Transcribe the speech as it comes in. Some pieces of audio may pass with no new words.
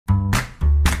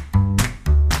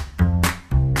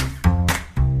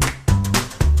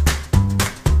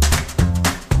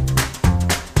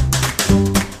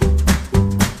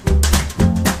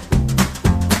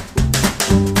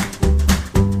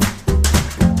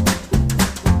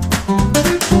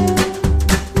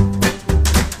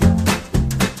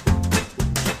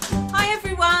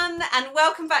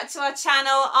to our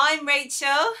channel. I'm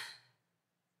Rachel.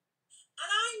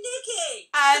 And I'm Nikki.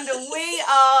 And we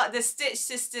are the Stitch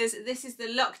Sisters. This is the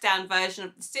lockdown version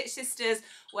of the Stitch Sisters,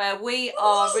 where we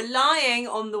are relying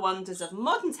on the wonders of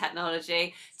modern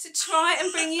technology to try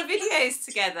and bring you videos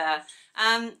together.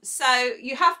 So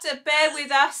you have to bear with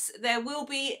us. There will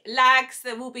be lags,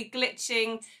 there will be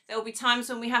glitching, there will be times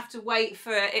when we have to wait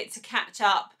for it to catch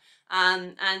up.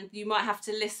 And you might have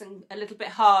to listen a little bit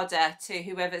harder to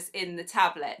whoever's in the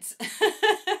tablet.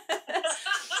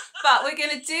 But we're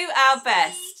going to do our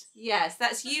best. Yes,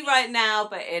 that's you right now,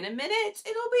 but in a minute,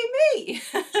 it'll be me.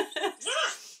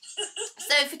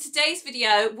 So for today's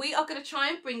video, we are going to try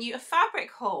and bring you a fabric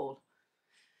haul.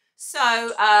 So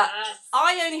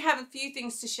I only have a few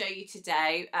things to show you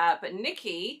today, but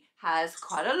Nikki has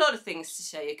quite a lot of things to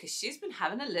show you because she's been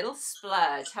having a little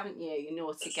splurge, haven't you, you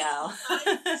naughty girl? I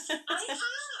have, yes.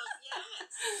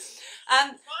 Why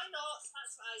not?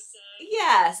 That's what I say.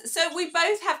 Yes, so we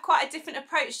both have quite a different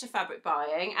approach to fabric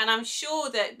buying, and I'm sure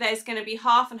that there's going to be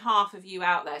half and half of you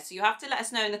out there. So you have to let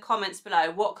us know in the comments below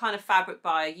what kind of fabric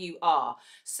buyer you are.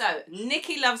 So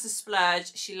Nikki loves a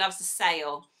splurge, she loves a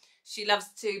sale. She loves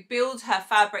to build her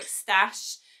fabric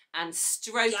stash and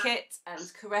stroke it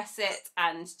and caress it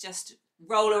and just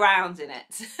roll around in it.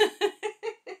 It's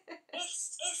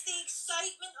the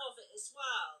excitement of it as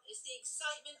well. It's the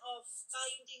excitement of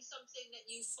finding something that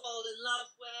you fall in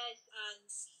love with and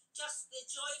just the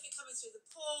joy of it coming through the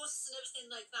posts and everything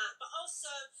like that. But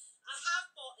also, I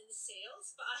have bought in the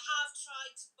sales, but I have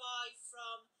tried to buy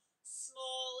from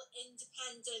small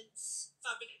independent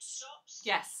fabric shops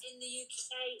in the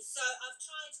UK. So I've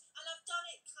tried and I've done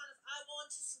it kind of, I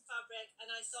wanted some fabric and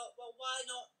I thought, well, why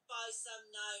not buy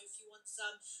some now if you want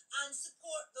some and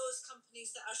support those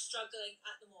companies that are struggling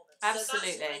at the moment.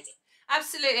 Absolutely. So that's what I did.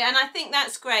 Absolutely, and I think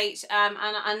that's great. And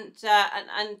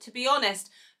to be honest,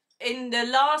 in the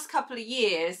last couple of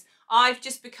years, I've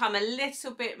just become a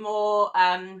little bit more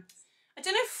I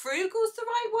don't know if frugal is the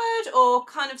right word, or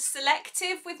kind of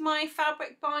selective with my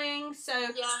fabric buying. So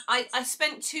I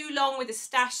spent too long with a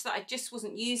stash that I just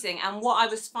wasn't using, and what I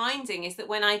was finding is that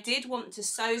when I did want to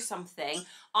sew something,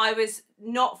 I was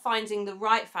not finding the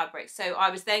right fabric, so I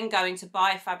was then going to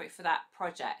buy fabric for that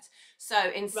project.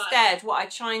 So instead, what I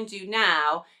try and do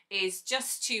now is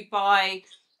just to buy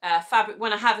fabric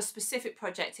when I have a specific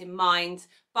project in mind,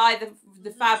 buy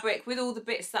the fabric with all the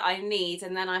bits that I need,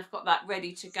 and then I've got that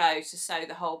ready to go to sew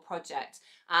the whole project.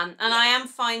 And I am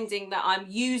finding that I'm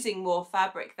using more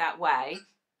fabric that way.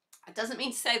 It doesn't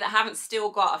mean to say that I haven't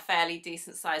still got a fairly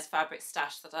decent sized fabric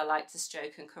stash that I like to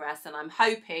stroke and caress, and I'm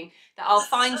hoping that I'll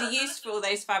find a use for all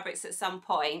those fabrics at some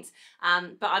point.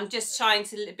 But I'm just trying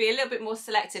to be a little bit more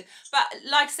selective. But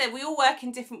like I said, we all work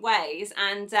in different ways,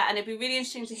 and it'd be really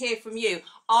interesting to hear from you.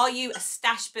 Are you a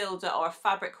stash builder or a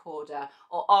fabric hoarder,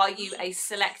 or are you a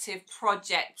selective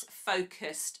project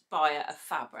focused buyer of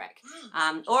fabric,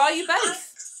 or are you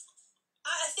both?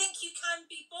 I think you can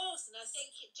be both, and I think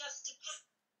it just depends.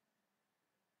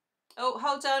 Oh,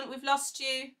 hold on, we've lost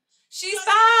you. She's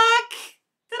back!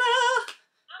 Ta-da!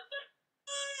 I'm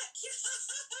back!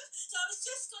 So I was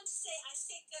just going to say, I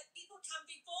think that people can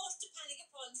be both depending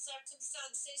upon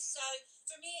circumstances. So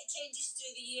for me, it changes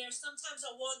through the year. Sometimes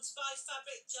I want to buy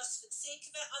fabric just for the sake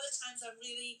of it. Other times I'm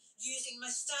really using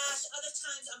my stash. Other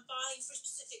times I'm buying for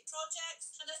specific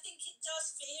projects. And I think it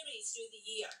does vary through the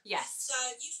year. Yes. So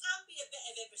you can be a bit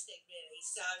of everything, really.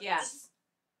 So yes.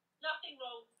 Nothing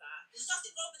wrong with that. There's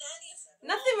nothing wrong with any of them.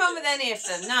 Nothing wrong with any of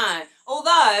them, no.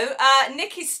 Although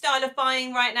Nikki's style of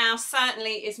buying right now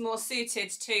certainly is more suited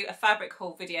to a fabric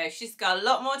haul video. She's got a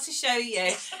lot more to show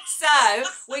you. So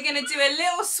we're going to do a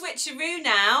little switcheroo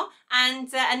now,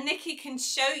 and Nikki can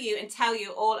show you and tell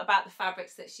you all about the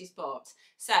fabrics that she's bought.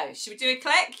 So should we do a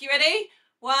click? You ready?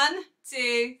 1,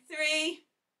 2, 3.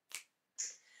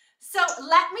 So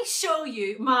let me show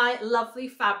you my lovely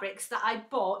fabrics that I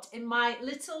bought in my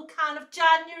little kind of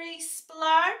January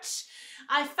splurge.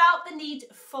 I felt the need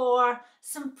for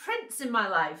some prints in my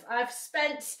life. I've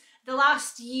spent the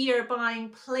last year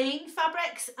buying plain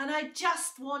fabrics, and I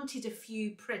just wanted a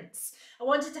few prints. I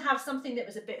wanted to have something that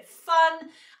was a bit fun,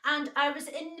 and I was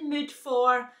in the mood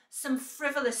for some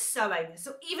frivolous sewing.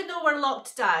 So even though we're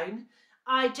locked down,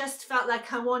 I just felt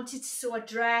like I wanted to sew a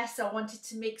dress. I wanted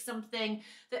to make something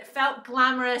that felt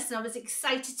glamorous and I was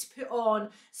excited to put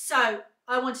on. So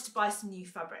I wanted to buy some new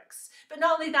fabrics. But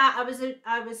not only that, I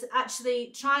was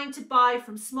actually trying to buy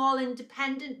from small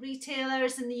independent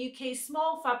retailers in the UK,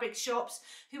 small fabric shops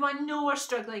who I know are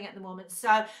struggling at the moment. So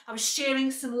I was sharing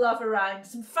some love around.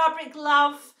 Some fabric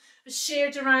love was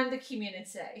shared around the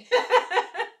community.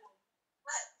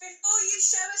 Before you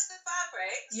show us the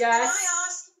fabrics, yes. can I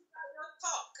ask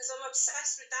top? Because I'm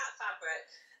obsessed with that fabric.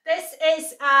 This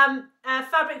is a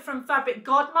fabric from Fabric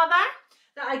Godmother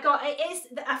that I got. It is,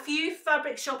 a few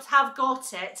fabric shops have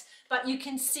got it, but you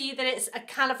can see that it's a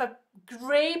kind of a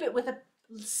grey but with a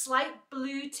slight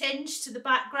blue tinge to the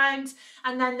background,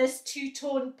 and then this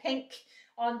two-tone pink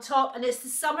on top, and it's the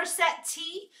Somerset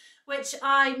tee, which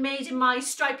I made in my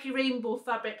stripy rainbow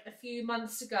fabric a few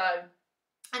months ago.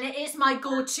 And it is my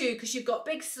go-to because you've got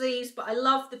big sleeves, but I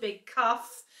love the big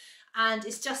cuff, and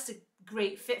it's just a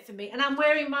great fit for me. And I'm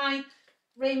wearing my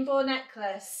rainbow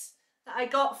necklace that I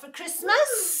got for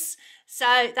Christmas.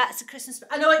 So that's a Christmas.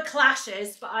 I know it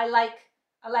clashes, but I like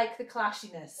the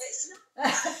clashiness. Yeah,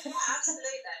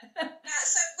 absolutely.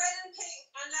 So red and pink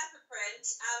and leopard print.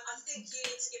 I think you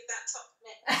need to give that top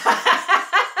knit.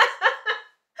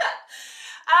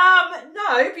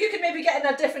 No, but you can maybe get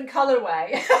in a different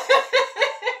colourway.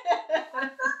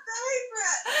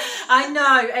 I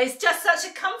know, it's just such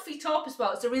a comfy top as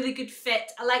well. It's a really good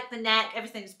fit. I like the neck,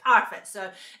 everything's perfect. So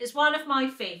it's one of my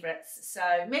favourites. So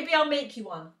maybe I'll make you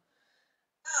one.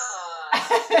 Oh.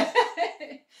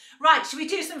 Right, should we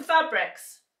do some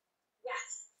fabrics?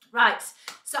 Yes. Right,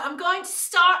 so I'm going to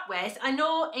start with, I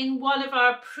know in one of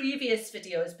our previous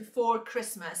videos before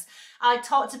Christmas, I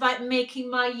talked about making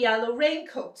my yellow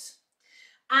raincoat.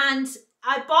 And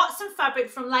I bought some fabric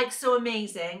from Like So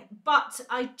Amazing, but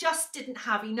I just didn't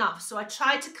have enough. So I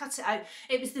tried to cut it out.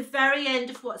 It was the very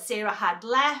end of what Sarah had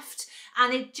left,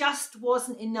 and it just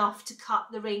wasn't enough to cut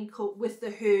the raincoat with the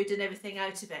hood and everything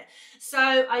out of it.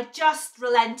 So I just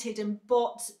relented and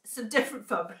bought some different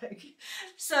fabric.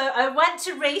 So I went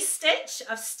to Race Stitch.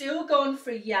 I've still gone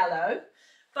for yellow,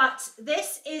 but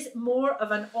this is more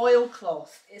of an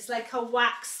oilcloth. It's like a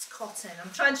waxed cotton.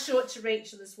 I'm trying to show it to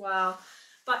Rachel as well.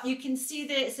 But you can see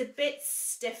that it's a bit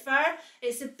stiffer.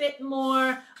 It's a bit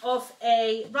more of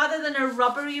a, rather than a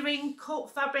rubbery raincoat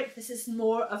fabric, this is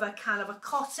more of a kind of a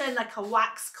cotton, like a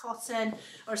wax cotton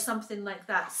or something like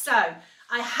that. So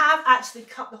I have actually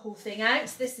cut the whole thing out.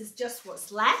 This is just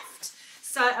what's left.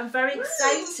 So I'm very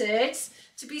excited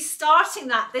to be starting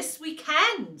that this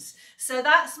weekend. So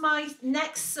that's my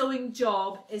next sewing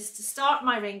job, is to start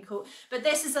my raincoat. But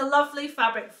this is a lovely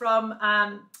fabric from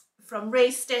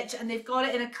Race Stitch, and they've got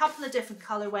it in a couple of different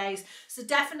colorways, so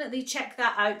definitely check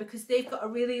that out because they've got a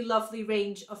really lovely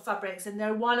range of fabrics, and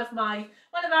they're one of our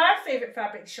favorite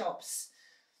fabric shops.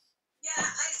 Yeah,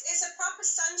 it's a proper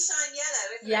sunshine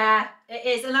yellow, isn't it? Yeah, it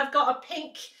is. And I've got a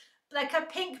pink, like a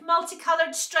pink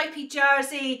multicolored stripy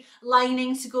jersey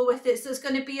lining to go with it, so it's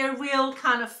going to be a real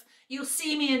kind of, you'll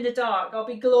see me in the dark, I'll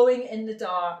be glowing in the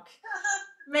dark.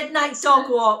 Midnight dog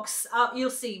walks, you'll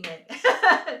see me.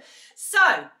 So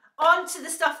on to the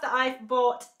stuff that I've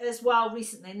bought as well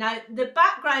recently. Now, the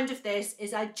background of this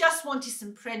is I just wanted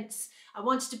some prints. I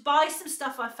wanted to buy some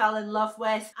stuff I fell in love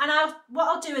with. And what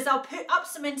I'll do is I'll put up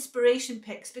some inspiration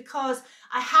pics because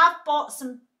I have bought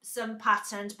some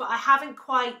patterns, but I haven't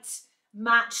quite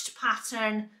matched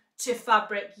pattern to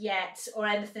fabric yet or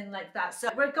anything like that. So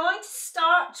we're going to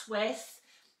start with,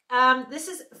 this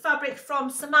is fabric from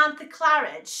Samantha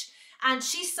Claridge. And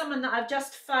she's someone that I've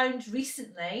just found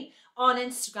recently on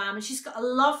Instagram, and she's got a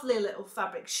lovely little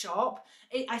fabric shop.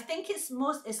 I think it's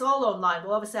all online.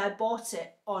 Well, obviously I bought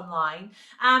it online,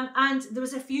 and there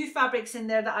was a few fabrics in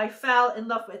there that I fell in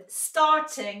love with,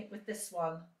 starting with this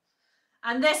one.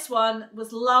 And this one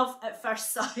was love at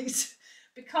first sight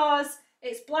because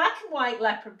it's black and white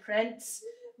leopard prints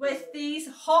with these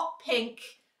hot pink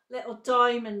little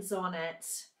diamonds on it.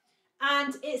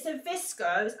 And it's a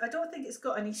viscose. I don't think it's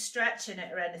got any stretch in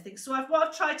it or anything. So what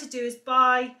I've tried to do is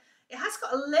buy, it has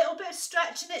got a little bit of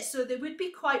stretch in it, so they would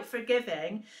be quite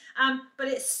forgiving. But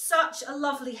it's such a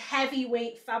lovely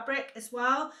heavyweight fabric as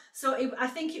well. So I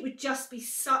think it would just be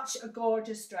such a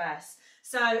gorgeous dress.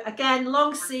 So again,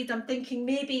 long sleeved, I'm thinking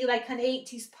maybe like an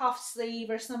 80s puff sleeve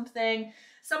or something.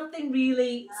 Something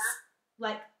really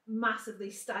like massively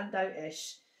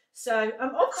standout-ish. So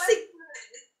obviously...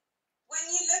 When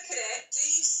you look at it, do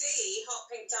you see hot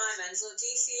pink diamonds or do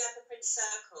you see leopard print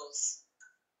circles?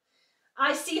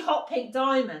 I see hot pink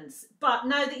diamonds, but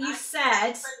now that you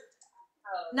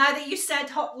said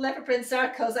hot leopard print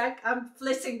circles, I'm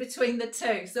flitting between the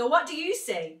two. So what do you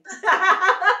see?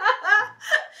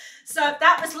 So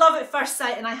that was love at first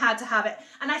sight, and I had to have it.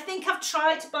 And I think I've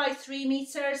tried to buy 3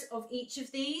 meters of each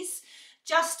of these,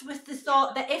 just with the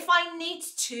thought that if I need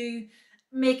to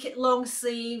make it long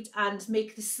sleeved and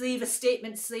make the sleeve a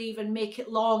statement sleeve and make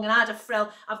it long and add a frill,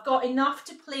 I've got enough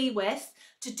to play with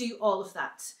to do all of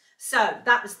that. So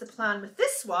that was the plan with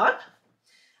this one.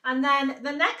 And then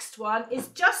the next one is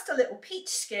just a little peach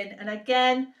skin, and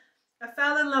again I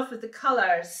fell in love with the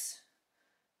colours.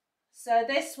 So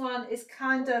this one is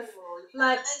kind of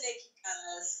like, Nikki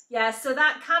colours. yeah, so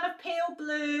that kind of pale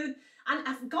blue. And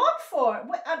I've gone for,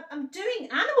 I'm doing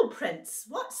animal prints.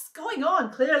 What's going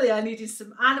on? Clearly I needed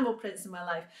some animal prints in my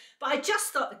life. But I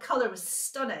just thought the colour was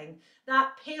stunning.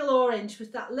 That pale orange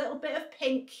with that little bit of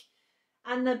pink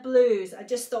and the blues, I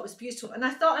just thought was beautiful. And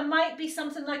I thought it might be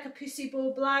something like a pussy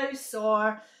bow blouse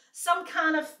or some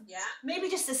kind of, maybe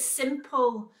just a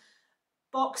simple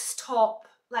box top,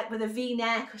 like with a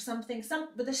V-neck or something,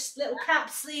 with a little cap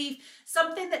sleeve,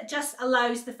 something that just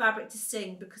allows the fabric to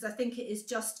sing, because I think it is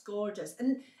just gorgeous.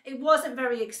 And it wasn't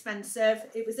very expensive.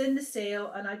 It was in the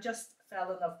sale and I just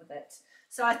fell in love with it.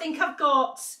 So I think I've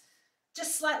got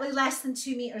just slightly less than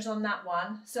 2 meters on that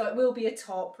one. So it will be a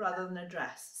top rather than a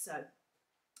dress. So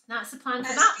that's the plan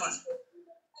for that one.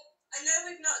 I know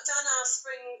we've not done our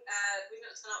spring, we've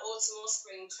not done our autumn or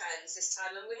spring trends this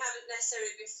time, and we haven't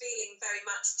necessarily been feeling very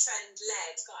much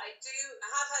trend-led, but I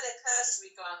have had a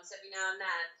cursory glance every now and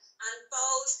then, and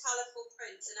bold, colourful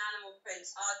prints and animal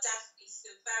prints are definitely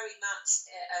still very much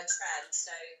a trend,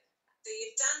 so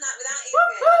you've done that without even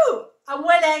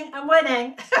realising. I'm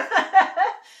winning.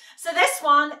 So this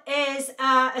one is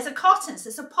a cotton,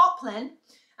 so it's a poplin,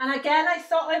 and again I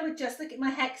thought I would just look at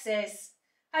my hexes.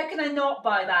 How can I not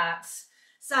buy that?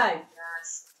 So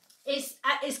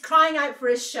it's crying out for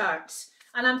a shirt,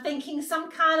 and I'm thinking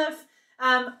some kind of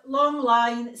long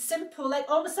line, simple, like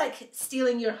almost like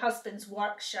stealing your husband's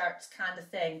work shirt kind of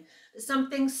thing.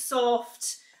 Something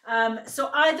soft. So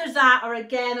either that, or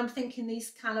again, I'm thinking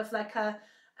these kind of like a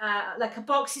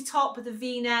boxy top with a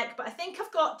V-neck. But I think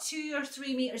I've got 2 or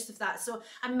 3 meters of that, so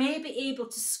I may be able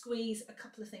to squeeze a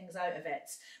couple of things out of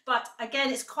it. But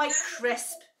again, it's quite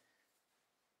crisp.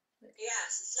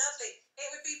 Yes, it's lovely. It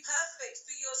would be perfect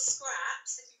for your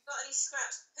scraps. If you've got any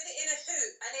scraps, put it in a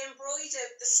hoop and embroider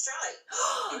the stripe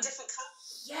in different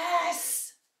colours.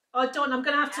 Yes! Oh, Dawn, I'm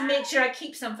going to have to make sure I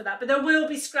keep some for that. But there will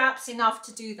be scraps enough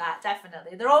to do that,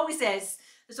 definitely. There always is.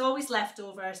 There's always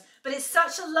leftovers. But it's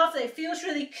such a lovely, it feels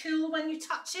really cool when you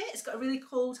touch it. It's got a really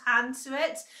cold hand to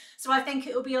it. So I think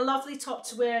it will be a lovely top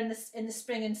to wear in the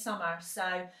spring and summer.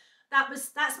 So that's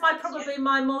probably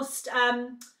my most...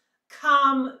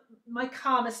 my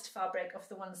calmest fabric of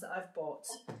the ones that I've bought.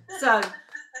 So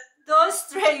those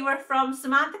 3 were from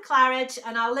Samantha Claridge,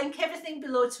 and I'll link everything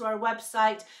below to our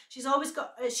website. She's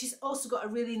also got a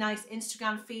really nice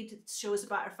Instagram feed that shows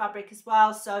about her fabric as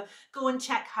well, so go and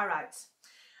check her out.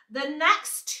 The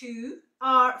next 2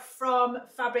 are from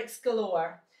Fabrics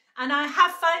Galore, and I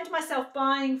have found myself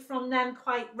buying from them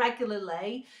quite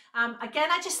regularly.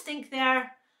 Again, I just think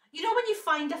they're, you know, when you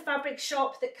find a fabric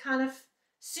shop that kind of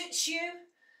suits you,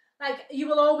 like you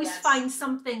will always find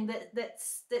something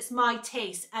that's my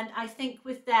taste, and I think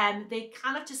with them they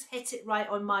kind of just hit it right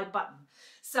on my button.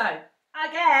 So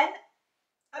again,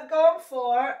 I've gone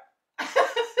for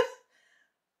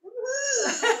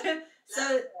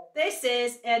so this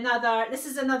is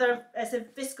another it's a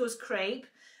viscose crepe,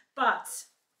 but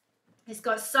it's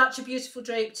got such a beautiful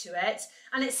drape to it,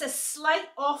 and it's a slight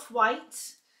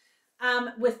off-white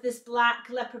with this black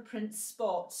leopard print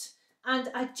spot.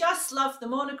 And I just love the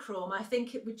monochrome. I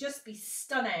think it would just be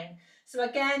stunning. So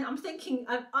again, I'm thinking,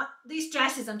 these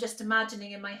dresses I'm just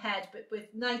imagining in my head, but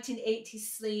with 1980s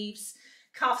sleeves,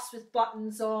 cuffs with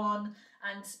buttons on,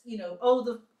 and you know, all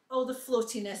the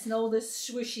floatiness and all the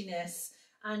swooshiness,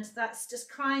 and that's just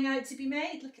crying out to be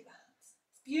made. Look at that, it's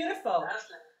beautiful.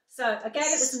 Lovely. So again,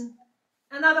 it was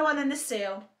another one in the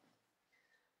sale.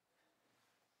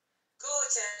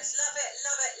 Gorgeous, love it,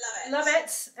 love it, love it. Love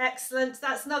it, excellent.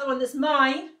 That's another one that's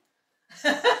mine.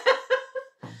 They're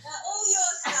all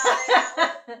yours,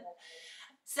 darling.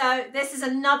 So this is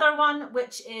another one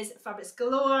which is Fabrics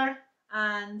Galore,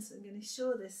 and I'm going to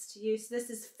show this to you. So this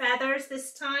is feathers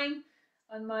this time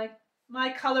on my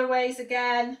colourways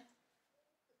again.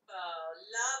 Oh,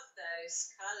 love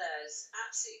those colours,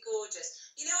 absolutely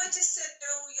gorgeous. You know, I just said they're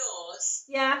all yours.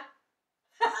 Yeah.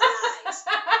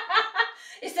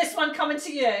 Is this one coming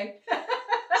to you?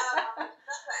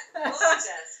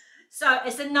 Gorgeous. So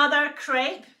it's another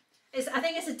crepe. I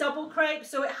think it's a double crepe,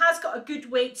 so it has got a good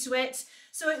weight to it.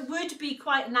 So it would be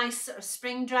quite a nice sort of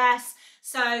spring dress.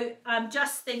 So I'm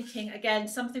just thinking again,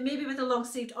 something maybe with a long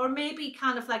sleeve, or maybe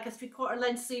kind of like a 3/4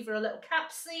 length sleeve or a little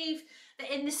cap sleeve.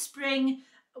 That in the spring,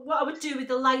 what I would do with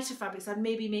the lighter fabrics, I'd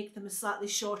maybe make them a slightly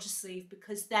shorter sleeve,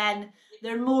 because then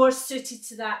they're more suited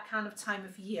to that kind of time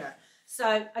of year.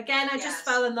 So again, I just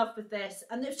fell in love with this,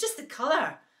 and it's just the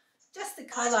colour. Just the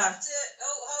colour. Hold on,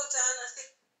 I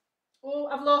think. Oh,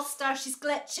 I've lost her. She's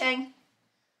glitching.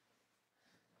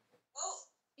 Oh.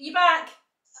 Are you back?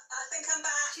 I think I'm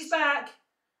back. She's back.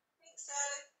 I think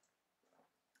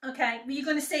so. Okay, were you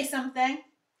going to say something?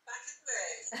 Back in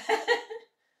the room.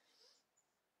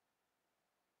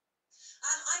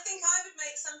 I think I would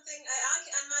make something, I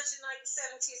can imagine like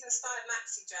 70s inspired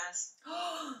maxi dress.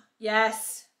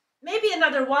 Yes. Maybe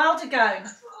another Wilder gown.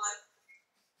 That's what I...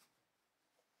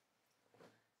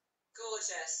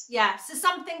 Gorgeous. Yeah, so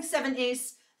something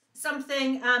 70s,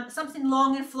 something something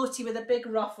long and floaty with a big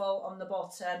ruffle on the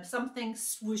bottom, something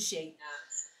swooshy.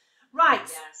 Yes. Right,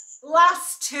 Yes.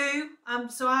 last two,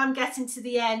 so I'm getting to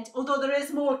the end, although there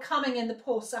is more coming in the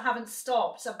post, so I haven't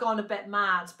stopped, I've gone a bit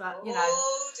mad, but you know.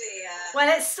 Oh dear. When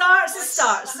it starts, it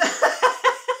starts.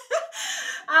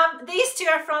 These two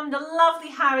are from the lovely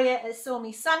Harriet at Sew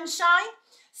Me Sunshine.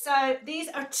 So these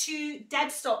are two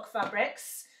Deadstock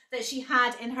fabrics that she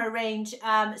had in her range.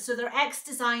 So they're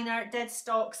ex-designer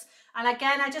Deadstocks. And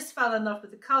again, I just fell in love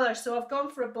with the colour. So I've gone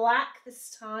for a black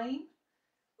this time.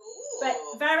 Ooh. But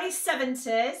very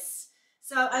 70s.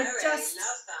 So I just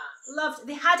love that. loved,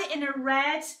 they had it in a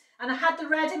red. And I had the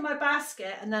red in my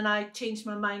basket. And then I changed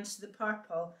my mind to the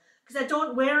purple. Because I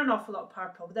don't wear an awful lot of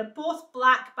purple. They're both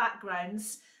black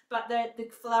backgrounds, but the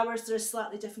flowers are a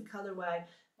slightly different colourway.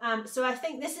 So I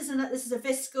think this is a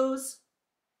viscose,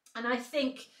 and I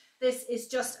think this is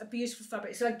just a beautiful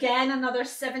fabric. So again, another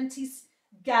 70s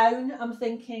gown. I'm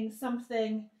thinking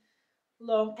something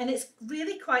long, and it's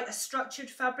really quite a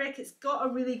structured fabric. It's got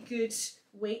a really good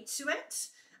weight to it.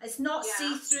 It's not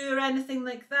see-through or anything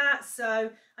like that.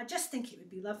 So I just think it would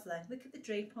be lovely. Look at the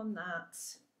drape on that.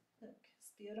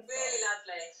 Beautiful. Really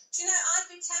lovely. Do you know, I'd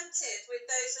be tempted with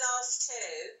those last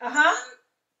two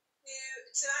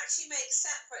to actually make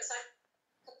separate, like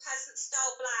a peasant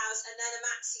style blouse and then a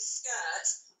maxi skirt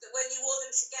that when you wore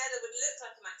them together would look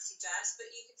like a maxi dress,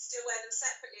 but you could still wear them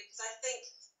separately, because I think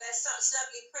they're such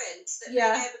lovely prints that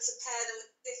being able to pair them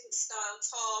with a different style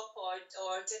top or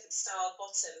different style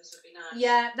bottoms would be nice.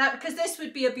 Yeah, that, because this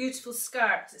would be a beautiful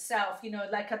skirt itself, you know,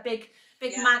 like a big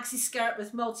maxi skirt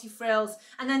with multi-frills,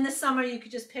 and then this summer you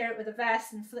could just pair it with a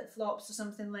vest and flip-flops or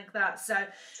something like that. So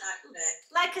exactly.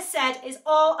 Like I said, it's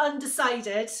all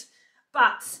undecided,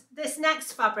 but this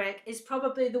next fabric is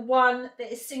probably the one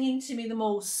that is singing to me the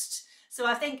most. So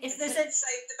I think if there's a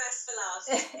save the best for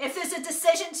last. If there's a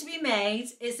decision to be made,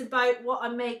 it's about what I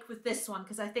make with this one,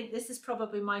 because I think this is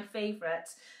probably my favourite.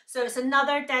 So it's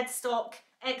another Deadstock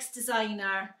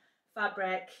ex-designer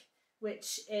fabric,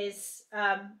 which is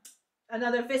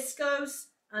another viscose,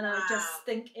 and I just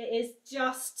think it is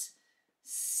just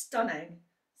stunning.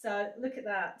 So look at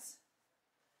that.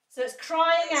 So it's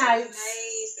crying out. Amazing.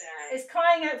 It's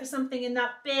crying out for something in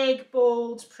that big,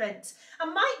 bold print. I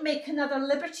might make another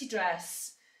Liberty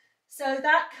dress. So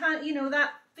that kind, you know,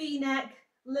 that V-neck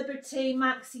Liberty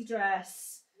maxi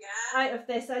dress. Yeah. Out of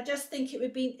this, I just think it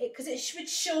would be, because it would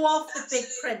show off the big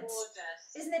print.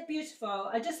 Gorgeous. Isn't it beautiful?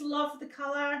 I just love the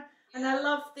colour, and I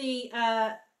love the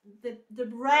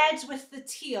red with the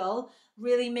teal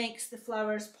really makes the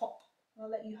flowers pop. I'll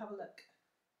let you have a look.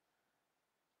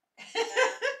 Yeah.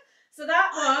 So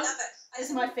that one is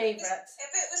my favourite.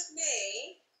 If it was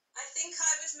me, I think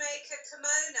I would make a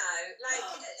kimono, like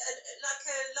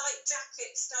a light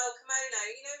jacket style kimono.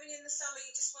 You know, when in the summer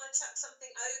you just want to chuck something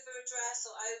over a dress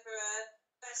or over a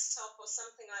vest top or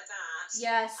something like that.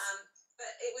 Yes.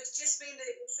 But it would just mean that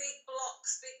it was big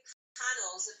blocks, big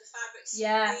panels of the fabric, so you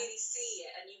could really see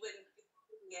it, and you wouldn't be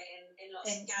putting it in lots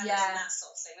of gathers and that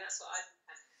sort of thing. That's what I think.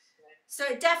 So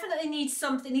it definitely needs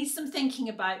some thinking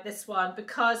about this one,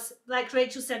 because like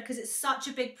Rachel said, because it's such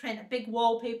a big print, a big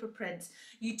wallpaper print,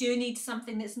 you do need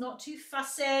something that's not too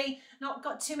fussy, not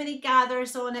got too many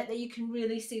gathers on it, that you can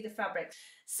really see the fabric.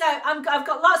 So I've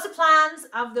got lots of plans.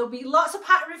 There'll be lots of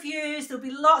pattern reviews. There'll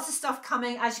be lots of stuff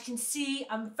coming. As you can see,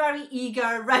 I'm very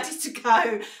eager, ready to go.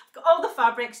 I've got all the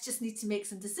fabrics, just need to make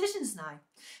some decisions now.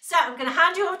 So I'm going to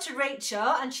hand you over to Rachel,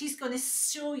 and she's going to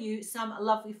show you some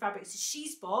lovely fabrics that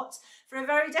she's bought for a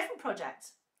very different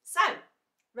project. So,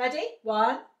 ready?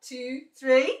 1, 2,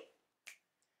 3.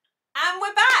 And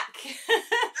we're back.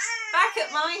 Back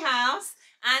at my house.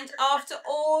 And after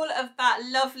all of that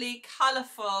lovely,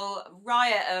 colourful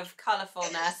riot of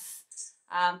colourfulness,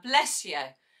 bless you.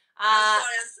 I'm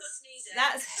sorry, I'm so sneezing.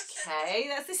 That's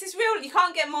okay. This is real. You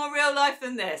can't get more real life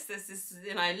than this. This is,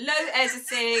 you know, low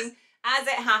editing as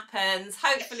it happens.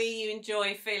 Hopefully you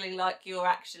enjoy feeling like you're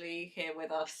actually here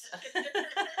with us. I've had to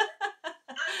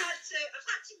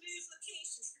move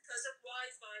locations because of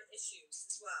Wi-Fi issues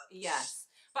as well. Yes.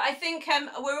 But I think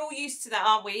we're all used to that,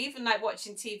 aren't we? Even like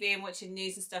watching TV and watching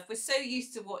news and stuff. We're so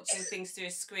used to watching things through a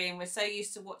screen. We're so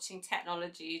used to watching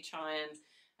technology try and,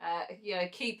 you know,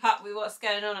 keep up with what's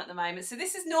going on at the moment. So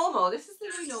this is normal. This is the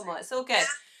new normal. It's all good.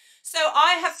 So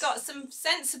I have got some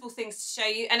sensible things to show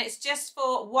you, and it's just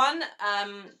for one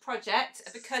project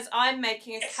because I'm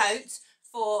making a coat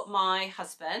for my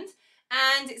husband,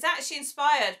 and it's actually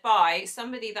inspired by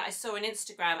somebody that I saw on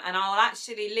Instagram, and I'll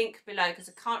actually link below because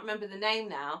I can't remember the name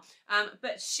now,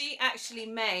 but she actually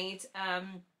made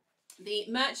the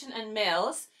Merchant and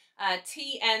Mills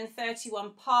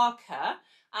TN31 Parker.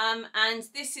 And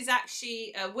this is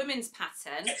actually a women's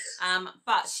pattern,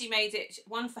 but she made it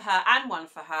one for her and one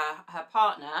for her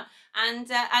partner, and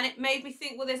it made me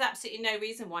think, well, there's absolutely no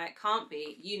reason why it can't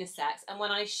be unisex. And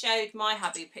when I showed my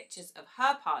hubby pictures of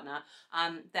her partner,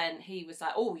 then he was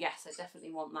like, oh yes, I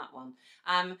definitely want that one.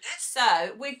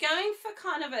 So we're going for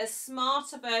kind of a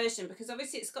smarter version, because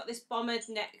obviously it's got this bomber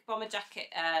jacket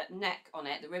neck on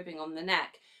it, the ribbing on the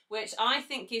neck, which I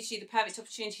think gives you the perfect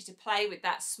opportunity to play with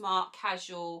that smart,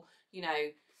 casual, you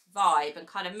know, vibe and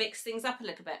kind of mix things up a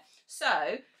little bit.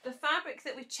 So the fabric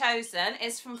that we've chosen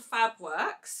is from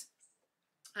Fabworks.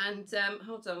 And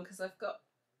hold on, because I've got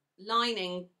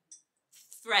lining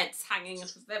threads hanging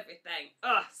off of everything.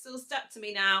 Oh, it's all stuck to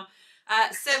me now.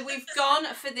 So we've gone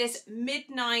for this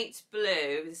midnight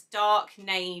blue, this dark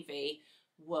navy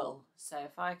wool. So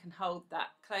if I can hold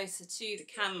that closer to the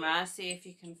camera, see if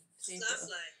you can see if it'll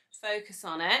focus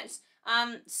on it.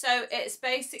 So it's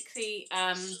basically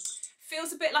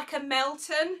feels a bit like a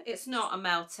Melton. It's not a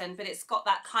Melton, but it's got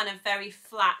that kind of very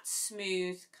flat,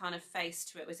 smooth kind of face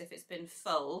to it, as if it's been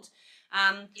fulled.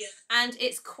 And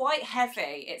it's quite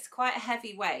heavy. It's quite a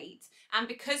heavy weight, and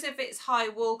because of its high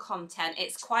wool content,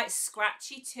 it's quite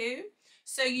scratchy too.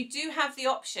 So you do have the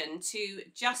option to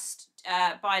just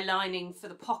buy lining for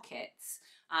the pockets,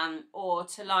 or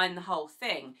to line the whole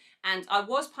thing. And I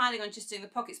was planning on just doing the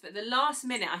pockets, but at the last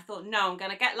minute I thought, no, I'm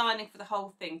going to get lining for the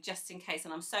whole thing just in case.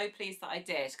 And I'm so pleased that I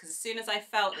did, because as soon as I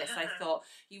felt this, I thought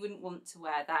you wouldn't want to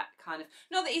wear that kind of,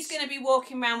 not that he's going to be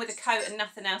walking around with a coat and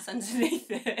nothing else underneath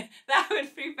it. That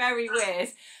would be very weird.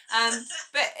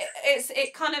 But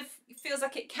it kind of feels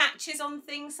like it catches on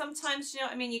things sometimes, you know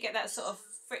what I mean? You get that sort of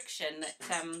friction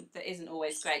that isn't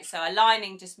always great. So a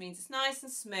lining just means it's nice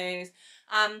and smooth,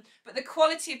 but the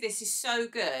quality of this is so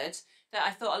good that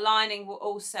I thought a lining will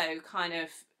also kind of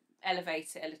elevate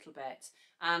it a little bit.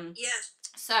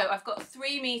 So I've got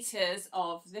 3 meters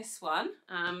of this one,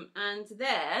 and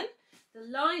then the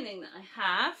lining that I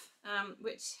have,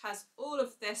 which has all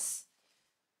of this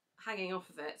hanging off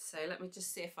of it. So let me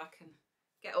just see if I can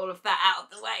get all of that out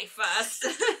of the way first.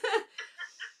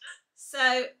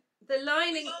 So the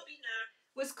lining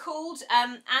was called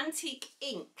Antique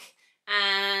Ink,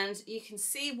 and you can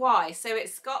see why. So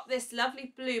it's got this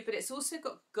lovely blue, but it's also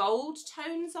got gold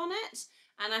tones on it,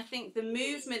 and I think the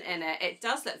movement in it, it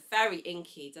does look very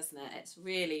inky, doesn't it? It's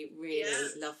really, really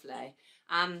lovely.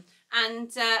 And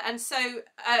so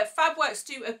Fabworks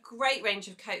do a great range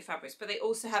of coat fabrics, but they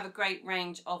also have a great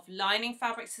range of lining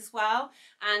fabrics as well.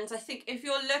 And I think if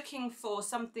you're looking for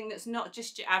something that's not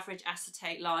just your average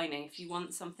acetate lining, if you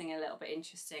want something a little bit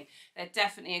interesting, they're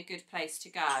definitely a good place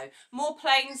to go. More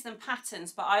plains than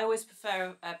patterns, but I always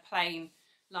prefer a plain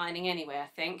lining anyway, I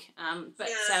think.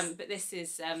 But this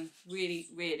is really,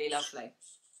 really lovely.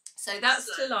 So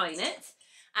that's to line it.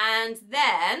 And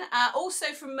then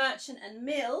also from Merchant and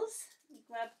Mills,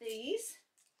 grab these,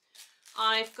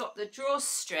 I've got the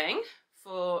drawstring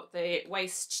for the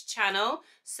waist channel.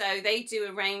 So they do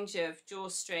a range of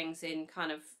drawstrings in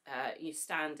kind of your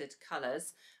standard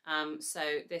colours. So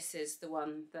this is the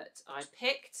one that I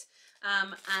picked,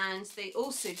 and they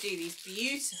also do these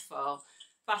beautiful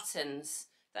buttons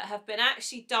that have been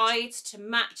actually dyed to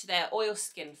match their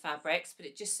oilskin fabrics, but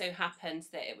it just so happened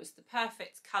that it was the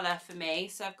perfect colour for me.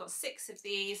 So I've got 6 of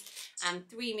these and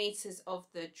 3 meters of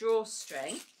the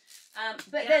drawstring.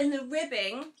 But then the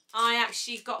ribbing I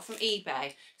actually got from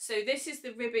eBay. So this is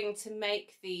the ribbing to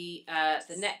make the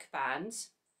neckband.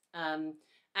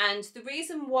 And the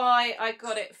reason why I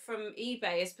got it from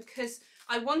eBay is because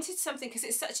I wanted something, because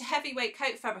it's such a heavyweight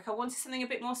coat fabric, I wanted something a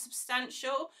bit more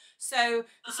substantial. So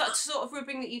the sort of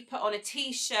ribbing that you'd put on a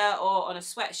t-shirt or on a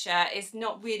sweatshirt is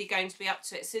not really going to be up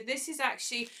to it. So this is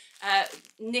actually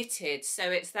knitted, so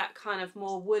it's that kind of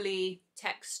more woolly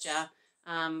texture,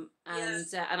 and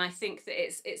I think that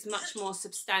it's much more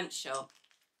substantial.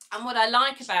 And what I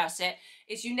like about it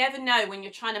is you never know when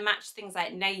you're trying to match things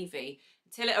like navy.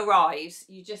 Till it arrives,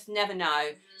 you just never know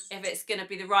if it's going to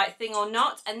be the right thing or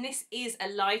not. And this is a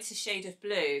lighter shade of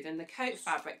blue than the coat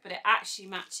fabric, but it actually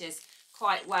matches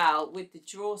quite well with the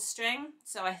drawstring.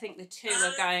 So I think the two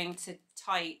are going to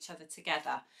tie each other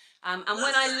together. And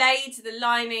when I laid the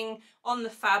lining on the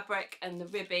fabric and the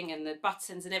ribbing and the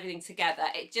buttons and everything together,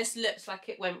 it just looks like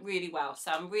it went really well.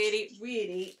 So I'm really,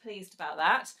 really pleased about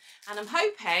that. And I'm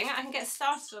hoping I can get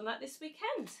started on that this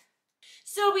weekend.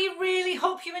 So we really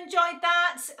hope you enjoyed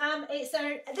that.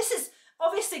 This is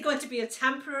obviously going to be a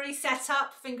temporary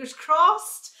setup, fingers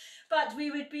crossed, but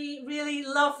we would be really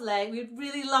lovely. We'd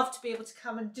really love to be able to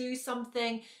come and do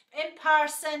something in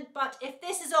person, but if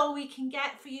this is all we can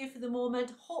get for you for the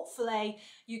moment, hopefully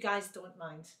you guys don't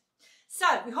mind. So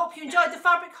we hope you enjoyed the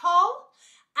fabric haul,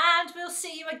 and we'll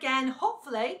see you again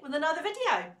hopefully with another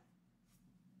video.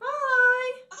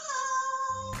 Bye.